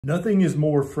Nothing is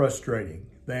more frustrating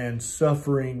than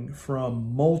suffering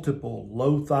from multiple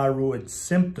low thyroid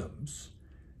symptoms,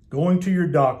 going to your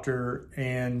doctor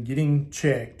and getting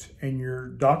checked and your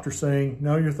doctor saying,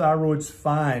 no, your thyroid's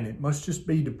fine. It must just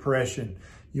be depression.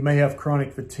 You may have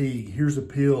chronic fatigue. Here's a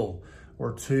pill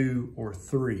or 2 or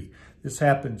 3. This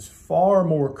happens far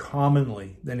more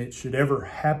commonly than it should ever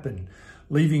happen,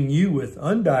 leaving you with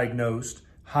undiagnosed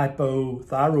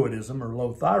hypothyroidism or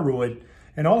low thyroid,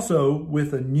 and also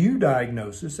with a new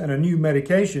diagnosis and a new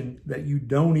medication that you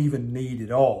don't even need at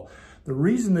all. The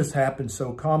reason this happens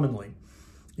so commonly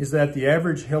is that the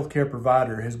average healthcare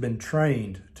provider has been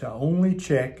trained to only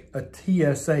check a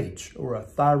TSH, or a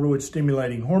thyroid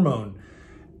stimulating hormone,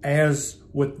 as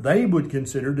what they would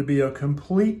consider to be a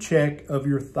complete check of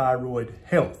your thyroid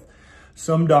health.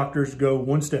 Some doctors go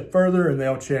one step further and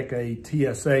they'll check a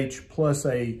TSH plus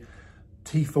a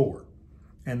T4.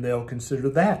 And they'll consider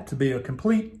that to be a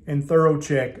complete and thorough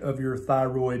check of your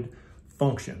thyroid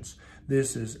functions.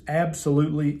 This is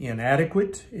absolutely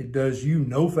inadequate. It does you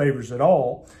no favors at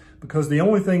all, because the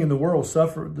only thing in the world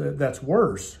that's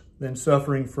worse than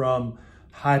suffering from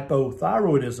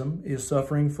hypothyroidism is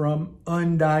suffering from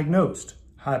undiagnosed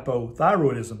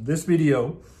hypothyroidism. This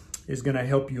video is going to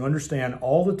help you understand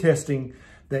all the testing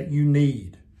that you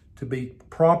need to be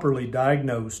properly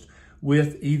diagnosed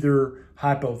with either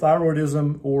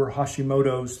hypothyroidism or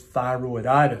Hashimoto's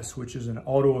thyroiditis, which is an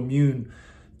autoimmune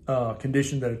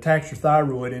condition that attacks your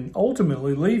thyroid and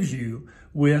ultimately leaves you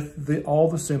with all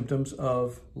the symptoms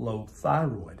of low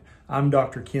thyroid. I'm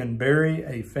Dr. Ken Berry,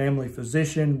 a family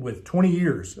physician with 20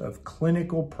 years of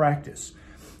clinical practice,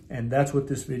 and that's what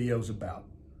this video is about.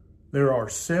 There are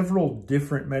several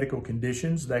different medical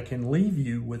conditions that can leave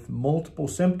you with multiple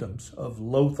symptoms of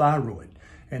low thyroid.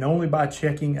 And only by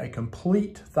checking a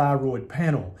complete thyroid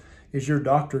panel is your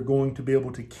doctor going to be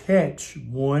able to catch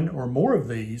one or more of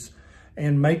these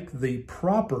and make the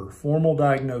proper formal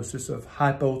diagnosis of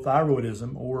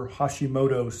hypothyroidism or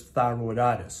Hashimoto's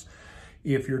thyroiditis.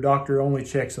 If your doctor only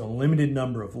checks a limited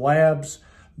number of labs,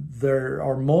 there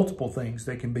are multiple things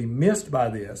that can be missed by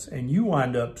this, and you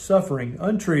wind up suffering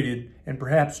untreated and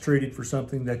perhaps treated for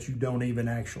something that you don't even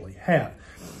actually have.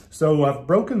 So I've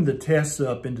broken the tests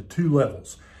up into 2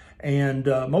 levels, and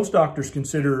most doctors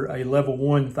consider a level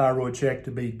 1 thyroid check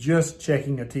to be just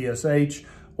checking a TSH,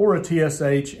 or a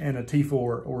TSH and a T4,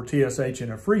 or TSH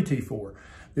and a free T4.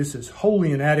 This is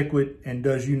wholly inadequate and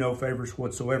does you no favors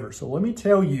whatsoever. So let me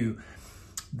tell you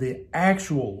the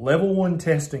actual level 1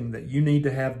 testing that you need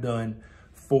to have done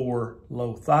for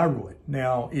low thyroid.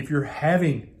 Now, if you're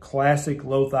having classic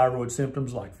low thyroid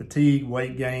symptoms like fatigue,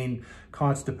 weight gain,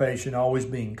 constipation, always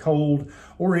being cold,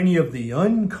 or any of the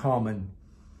uncommon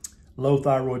low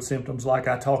thyroid symptoms like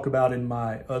I talk about in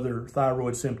my other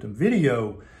thyroid symptom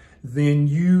video, then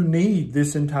you need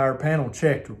this entire panel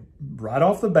checked right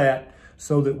off the bat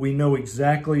so that we know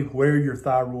exactly where your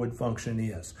thyroid function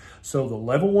is. So the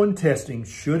level 1 testing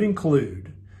should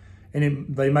include, and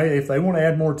if they want to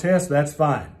add more tests, that's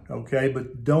fine, okay?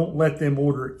 But don't let them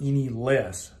order any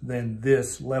less than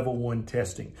this level 1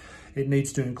 testing. It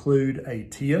needs to include a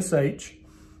TSH,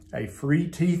 a free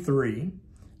T3,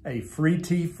 a free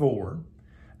T4,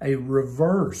 a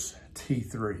reverse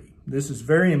T3. This is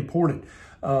very important.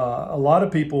 A lot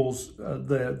of people's,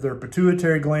 their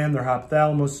pituitary gland, their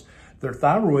hypothalamus, their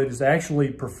thyroid is actually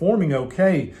performing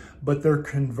okay, but their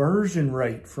conversion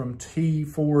rate from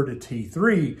T4 to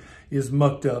T3 is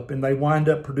mucked up, and they wind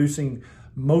up producing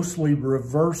mostly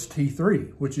reverse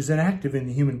T3, which is inactive in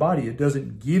the human body. It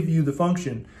doesn't give you the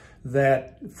function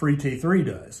that free T3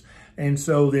 does. And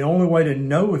so the only way to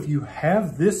know if you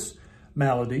have this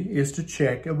malady is to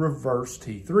check a reverse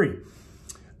T3.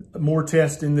 More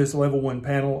tests in this level 1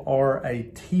 panel are a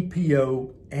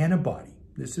TPO antibody.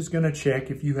 This is going to check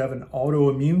if you have an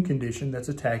autoimmune condition that's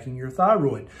attacking your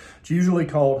thyroid. It's usually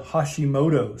called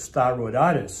Hashimoto's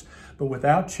thyroiditis, but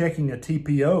without checking a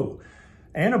TPO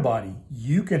antibody,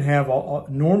 you can have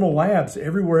normal labs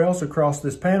everywhere else across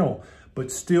this panel, but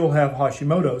still have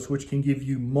Hashimoto's, which can give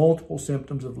you multiple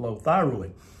symptoms of low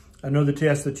thyroid. Another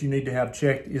test that you need to have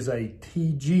checked is a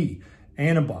TG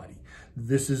antibody.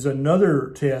 This is another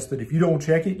test that if you don't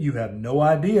check it, you have no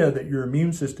idea that your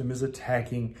immune system is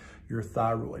attacking your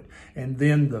thyroid. And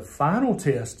then the final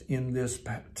test in this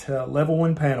level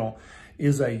 1 panel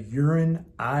is a urine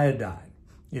iodine.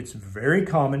 It's very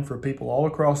common for people all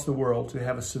across the world to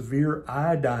have a severe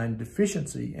iodine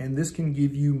deficiency, and this can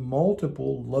give you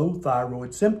multiple low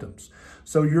thyroid symptoms.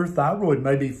 So your thyroid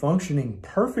may be functioning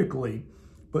perfectly,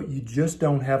 but you just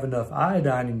don't have enough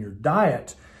iodine in your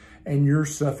diet, and you're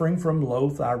suffering from low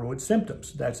thyroid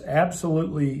symptoms. That's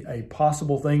absolutely a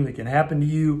possible thing that can happen to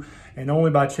you, and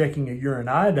only by checking a urine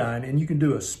iodine, and you can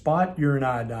do a spot urine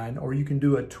iodine, or you can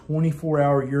do a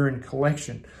 24-hour urine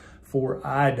collection for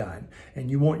iodine. And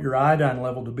you want your iodine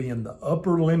level to be in the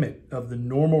upper limit of the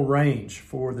normal range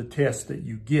for the test that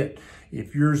you get.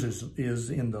 If yours is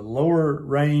in the lower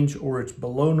range or it's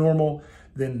below normal,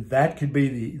 then that could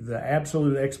be the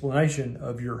absolute explanation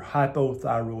of your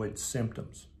hypothyroid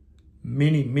symptoms.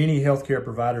 Many healthcare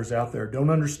providers out there don't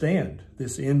understand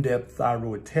this in-depth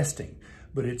thyroid testing,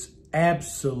 but it's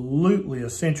absolutely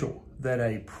essential that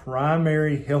a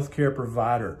primary healthcare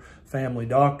provider, family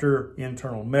doctor,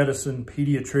 internal medicine,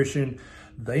 pediatrician,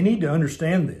 they need to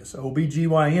understand this.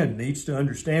 OBGYN needs to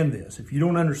understand this. If you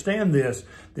don't understand this,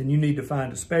 then you need to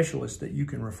find a specialist that you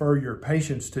can refer your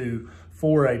patients to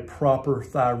for a proper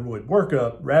thyroid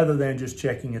workup, rather than just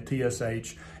checking a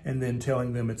TSH and then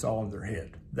telling them it's all in their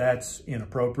head. That's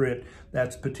inappropriate.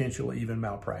 That's potentially even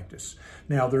malpractice.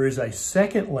 Now, there is a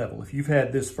second level. If you've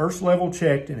had this first level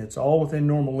checked and it's all within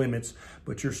normal limits,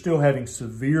 but you're still having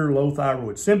severe low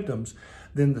thyroid symptoms,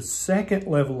 then the second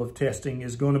level of testing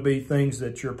is going to be things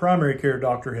that your primary care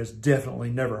doctor has definitely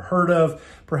never heard of.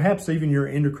 Perhaps even your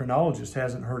endocrinologist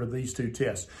hasn't heard of these two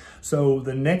tests. So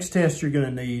the next test you're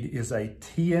going to need is a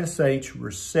TSH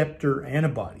receptor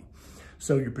antibody.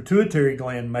 So your pituitary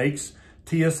gland makes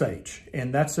TSH,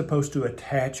 and that's supposed to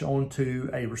attach onto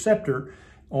a receptor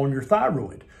on your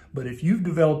thyroid. But if you've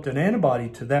developed an antibody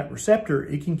to that receptor,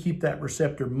 it can keep that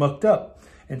receptor mucked up.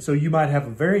 And so you might have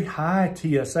a very high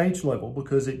TSH level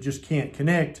because it just can't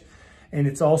connect. And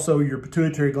it's also your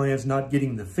pituitary gland's not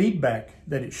getting the feedback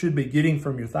that it should be getting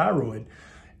from your thyroid.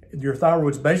 Your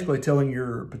thyroid's basically telling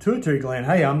your pituitary gland,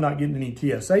 hey, I'm not getting any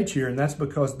TSH here. And that's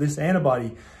because this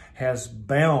antibody has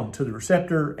bound to the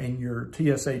receptor and your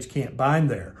TSH can't bind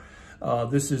there.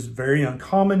 This is very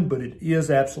uncommon, but it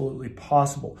is absolutely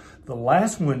possible. The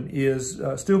last one is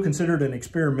still considered an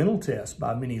experimental test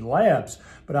by many labs,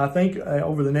 but I think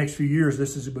over the next few years,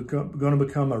 this is going to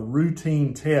become a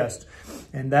routine test,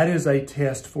 and that is a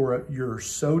test for your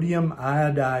sodium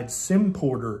iodide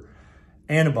symporter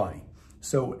antibody.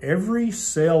 So every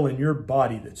cell in your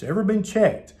body that's ever been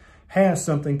checked has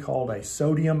something called a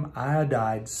sodium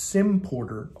iodide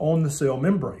symporter on the cell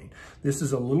membrane. This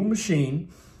is a little machine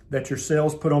that your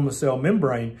cells put on the cell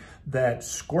membrane that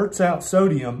squirts out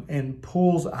sodium and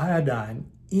pulls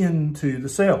iodine into the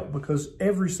cell, because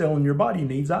every cell in your body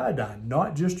needs iodine,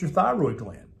 not just your thyroid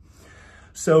gland.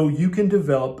 So you can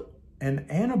develop an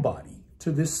antibody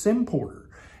to this symporter,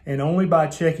 and only by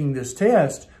checking this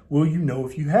test will you know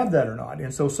if you have that or not.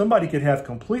 And so somebody could have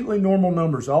completely normal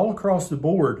numbers all across the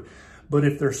board, but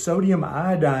if their sodium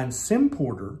iodine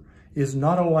symporter is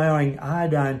not allowing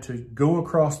iodine to go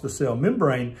across the cell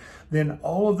membrane, then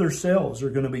all of their cells are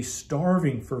going to be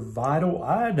starving for vital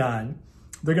iodine.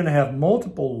 They're going to have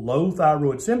multiple low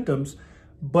thyroid symptoms,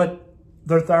 but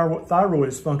their thyroid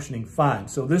is functioning fine.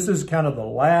 So this is kind of the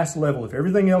last level. If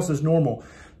everything else is normal,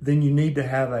 then you need to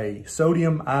have a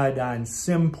sodium iodine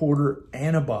symporter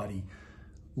antibody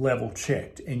level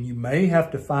checked. And you may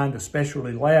have to find a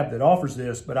specialty lab that offers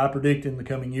this, but I predict in the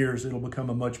coming years, it'll become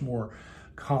a much more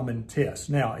common test.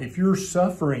 Now, if you're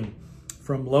suffering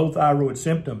from low thyroid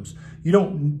symptoms, you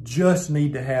don't just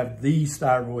need to have these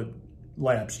thyroid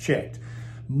labs checked.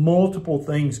 Multiple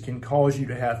things can cause you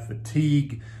to have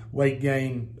fatigue, weight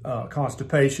gain,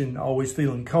 constipation, always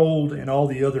feeling cold, and all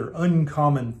the other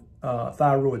uncommon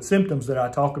thyroid symptoms that I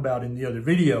talk about in the other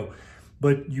video.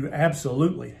 But you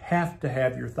absolutely have to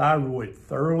have your thyroid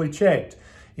thoroughly checked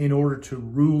in order to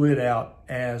rule it out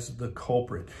as the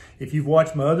culprit. If you've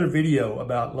watched my other video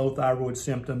about low thyroid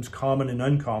symptoms, common and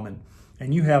uncommon,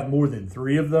 and you have more than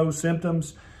 3 of those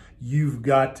symptoms, you've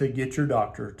got to get your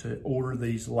doctor to order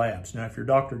these labs. Now, if your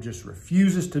doctor just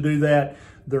refuses to do that,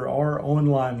 there are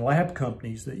online lab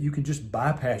companies that you can just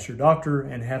bypass your doctor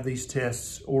and have these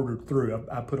tests ordered through.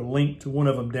 I put a link to one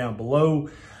of them down below.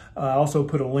 I also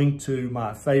put a link to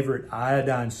my favorite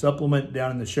iodine supplement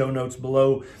down in the show notes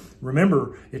below.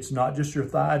 Remember, it's not just your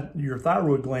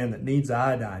thyroid gland that needs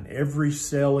iodine. Every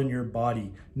cell in your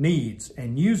body needs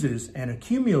and uses and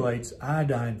accumulates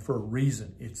iodine for a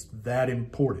reason. It's that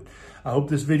important. I hope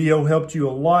this video helped you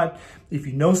a lot. If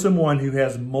you know someone who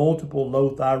has multiple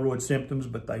low thyroid symptoms,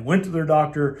 but they went to their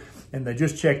doctor and they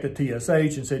just checked a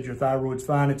TSH and said your thyroid's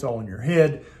fine, it's all in your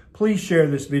head, please share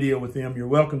this video with them. You're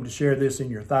welcome to share this in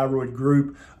your thyroid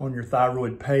group, on your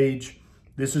thyroid page.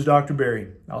 This is Dr.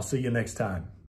 Berry. I'll see you next time.